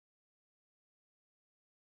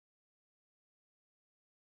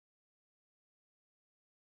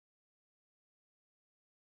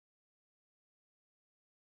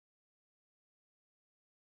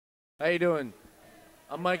How you doing?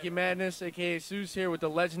 I'm Mikey Madness, aka Seuss, here with the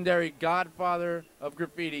legendary godfather of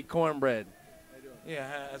graffiti, Cornbread.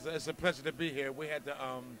 Yeah, it's a pleasure to be here. We had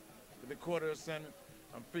the Quarter Center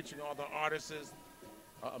featuring all the artists,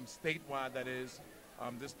 statewide that is,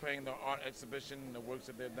 displaying the art exhibition, the works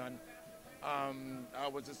that they've done. I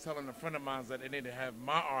was just telling a friend of mine that they need to have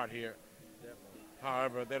my art here.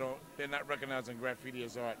 However, they're not recognizing graffiti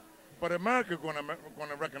as art. But America going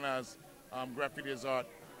to recognize graffiti as art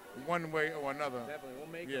one way or another. Definitely,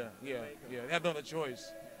 we'll make Yeah, them. yeah, We'll yeah. They have no other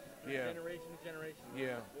choice. Yeah. Generation to generation.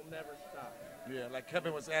 Yeah. We'll never stop. Yeah, like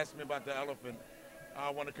Kevin was asking me about the elephant. I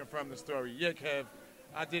want to confirm the story. Yeah, Kev,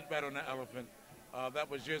 I did bet on the elephant.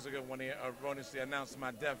 That was years ago when they erroneously announced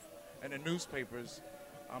my death in the newspapers.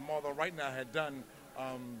 Although right now I had done,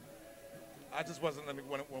 I just wasn't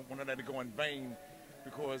want to let it go in vain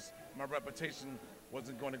because my reputation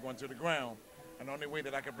wasn't going to go into the ground. And the only way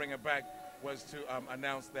that I could bring it back was to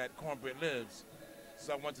announce that Cornbread lives.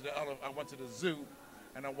 So I went to the zoo,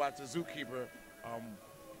 and I watched the zookeeper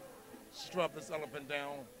strap this elephant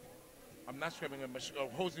down. I'm not scrubbing him, but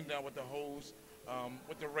hosing down with the hose,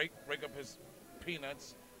 with the rake up his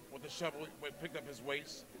peanuts, with the shovel, picked up his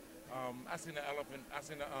waist. I seen the elephant, I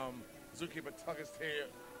seen the zookeeper tug his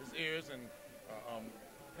ears and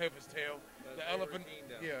play with his tail. The elephant,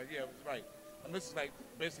 yeah, right. And this is like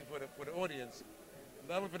basically for the audience.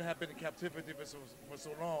 The elephant had been in captivity for so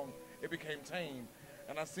long, it became tame.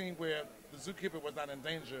 And I seen where the zookeeper was not in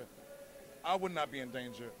danger, I would not be in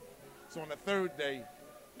danger. So on the third day,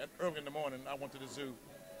 early in the morning, I went to the zoo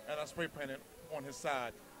and I spray painted on his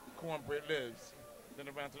side, Cornbread lives. Then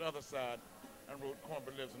I ran to the other side and wrote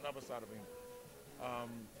Cornbread lives on the other side of him.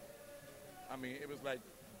 I mean, it was like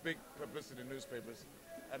big publicity in newspapers.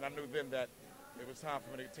 And I knew then that it was time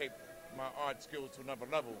for me to take my art skills to another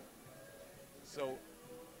level. So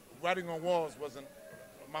writing on walls wasn't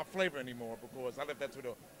my flavor anymore because I left that to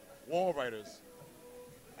the wall writers.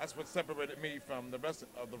 That's what separated me from the rest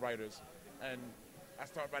of the writers. And I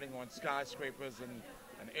started writing on skyscrapers and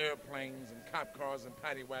airplanes and cop cars and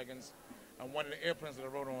paddy wagons. And one of the airplanes that I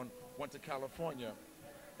wrote on went to California.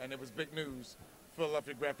 And it was big news.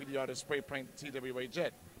 Philadelphia graffiti artist spray paint the TWA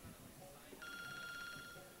jet.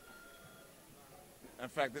 In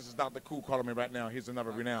fact, this is Dr. Cool calling me right now. He's another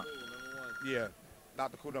renowned. Yeah,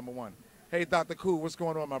 Dr. Cool #1. Hey, Dr. Cool, what's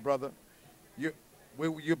going on, my brother? You're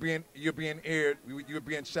being aired. You're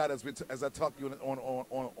being shot as I talk to you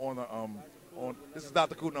on. This is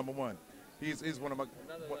Dr. Cool #1. He's one of my.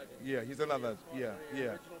 Yeah, he's another. Yeah,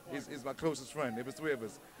 yeah. He's my closest friend. There was three of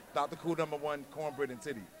us. Dr. Cool #1, Cornbread and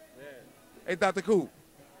Titty. Yeah. Hey, Dr. Cool.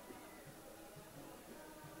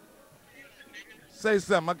 Say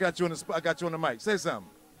something. I got you on the mic. Say something.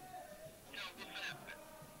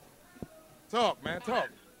 Talk, man. Talk.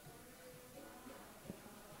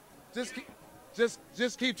 Just keep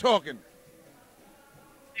talking.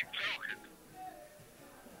 Keep talking.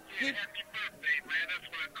 Yeah, happy birthday, man. That's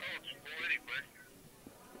what I called you for anyway.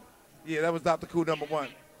 Yeah, that was Dr. Cool #1.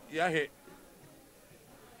 Yeah, I hear.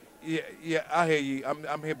 Yeah, I hear you.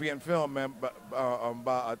 I'm here being filmed, man,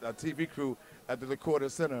 by a TV crew at the Quarter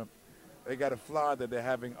Center. They got a flyer that they're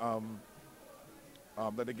having,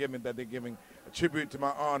 that they're giving a tribute to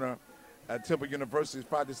my honor at Temple University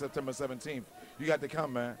Friday, September 17th. You got to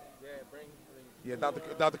come, man. Yeah,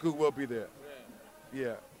 Dr. Cool will be there.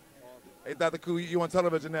 Yeah. Hey, Dr. Cool, you on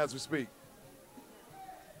television now as we speak?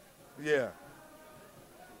 Yeah.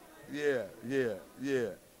 Yeah.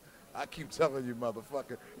 I keep telling you,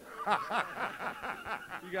 motherfucker.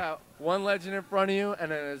 You got one legend in front of you,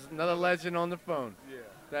 and then there's another legend on the phone. Yeah.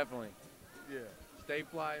 Definitely. Yeah. Stay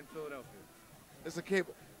fly in Philadelphia. It's a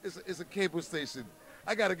cable. It's a cable station.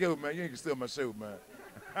 I gotta go, man. You ain't gonna steal my show, man.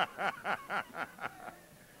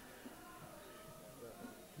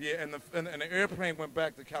 Yeah, and the airplane went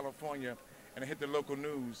back to California, and it hit the local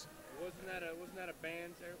news. Wasn't that a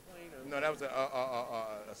band's airplane? Or No, that was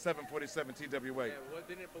a 747 TWA. Yeah,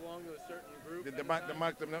 didn't it belong to a certain group?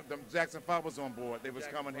 The Jackson 5 was on board. They was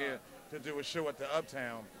Jackson coming 5. here to do a show at the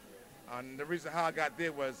Uptown. And the reason how I got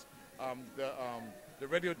there was the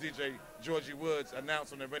radio DJ, Georgie Woods,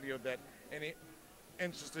 announced on the radio that any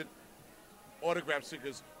interested autograph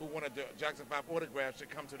seekers who wanted the Jackson 5 autograph should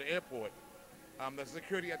come to the airport. The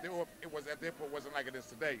security at the airport wasn't like it is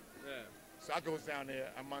today. Yeah. So I goes down there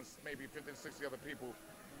amongst maybe 50 to 60 other people,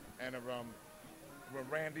 and when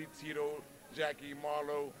Randy, Tito, Jackie,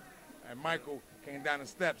 Marlo, and Michael came down the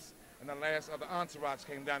steps, and the last other entourage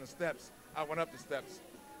came down the steps, I went up the steps,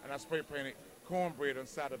 and I spray painted Cornbread on the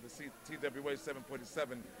side of the TWA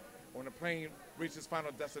 747. When the plane reached its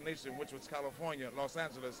final destination, which was California, Los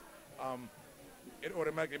Angeles, it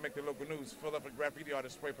automatically make the local news. Philadelphia graffiti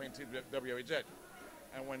artist spray paint WHJ.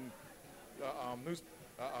 And when the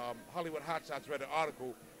Hollywood Hotshots read the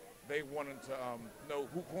article, they wanted to know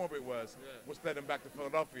who CornBread was, which led them back to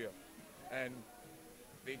Philadelphia. And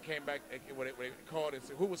they came back, they called and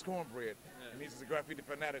said, who was CornBread? And he's a graffiti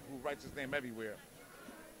fanatic who writes his name everywhere.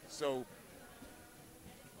 So,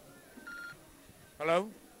 hello?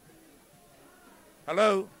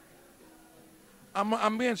 Hello?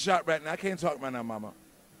 I'm being shot right now. I can't talk right now, mama.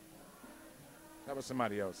 That was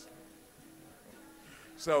somebody else.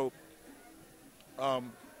 So,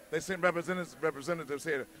 they sent representatives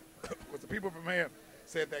here. Was the people from here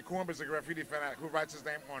said that CornBread's a graffiti fanatic who writes his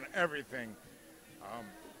name on everything.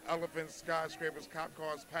 Elephants, skyscrapers, cop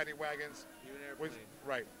cars, paddy wagons. Even airplanes.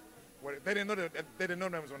 Right. Well, they didn't know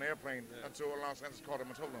that was on the airplane until Los Angeles called him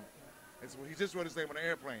and told him. And so he just wrote his name on the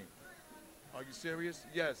airplane. Are you serious?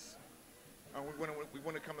 Yes. We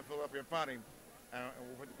want to come to Philadelphia and find him,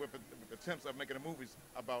 with attempts of making the movies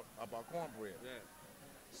about CornBread. Yeah.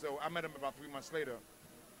 So I met him about 3 months later,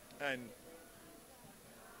 and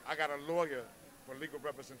I got a lawyer for legal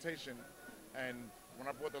representation. And when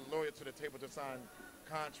I brought the lawyer to the table to sign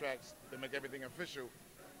contracts to make everything official,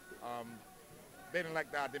 they didn't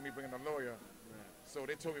like the idea of me bringing a lawyer. So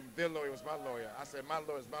they told me their lawyer was my lawyer. I said, my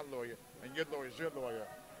lawyer is my lawyer, and your lawyer is your lawyer.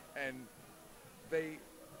 And they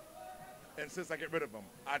insist I get rid of them.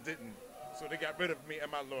 I didn't. So they got rid of me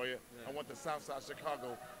and my lawyer. I went to Southside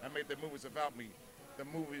Chicago and made the movies about me. The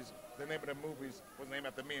name of the movies was named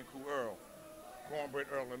after me and Cool Earl. CornBread,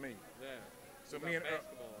 Earl, and me. Yeah. So me and Earl,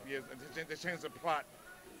 yes, and they changed the plot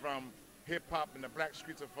from hip-hop in the black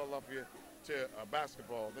streets of Philadelphia to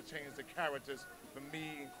basketball. They changed the characters from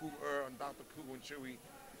me and Cool Earl and Dr. Cool and Chewy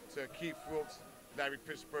to Keith Brooks, Larry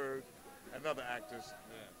Fishburne, and other actors.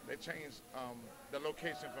 They changed the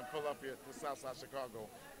location from Philadelphia to Southside Chicago.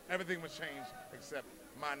 Everything was changed except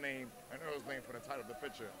my name and Earl's name for the title of the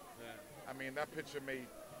picture. I mean, that picture made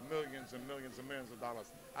millions and millions and millions of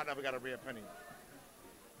dollars. I never got a red penny.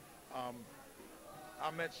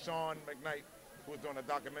 I met Sean McKnight, who was doing a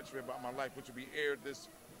documentary about my life, which will be aired this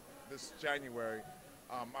January.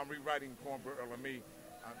 I'm rewriting CornBread, Earl, and me.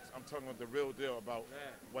 I'm telling them the real deal about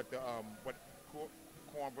what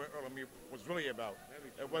CornBread, Earl, and me was really about.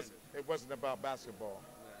 It wasn't about basketball.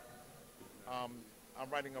 I'm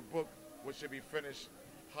writing a book which should be finished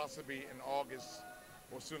possibly in August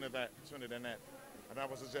or sooner than that. And I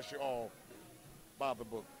would suggest you all buy the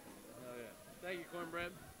book. Oh, yeah. Thank you,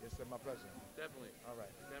 CornBread. Yes, sir, my pleasure. Definitely. All right.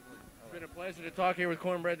 Definitely. It's been a pleasure to talk here with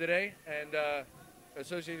CornBread today, and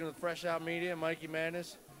associated with Fresh Out Media, Mikey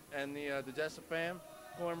Madness, and the Jessa fam,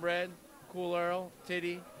 CornBread, Cool Earl,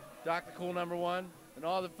 Titty, Dr. Cool #1, and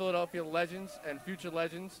all the Philadelphia legends and future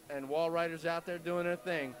legends and wall writers out there doing their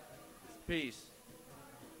thing. Peace.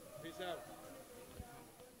 Peace out.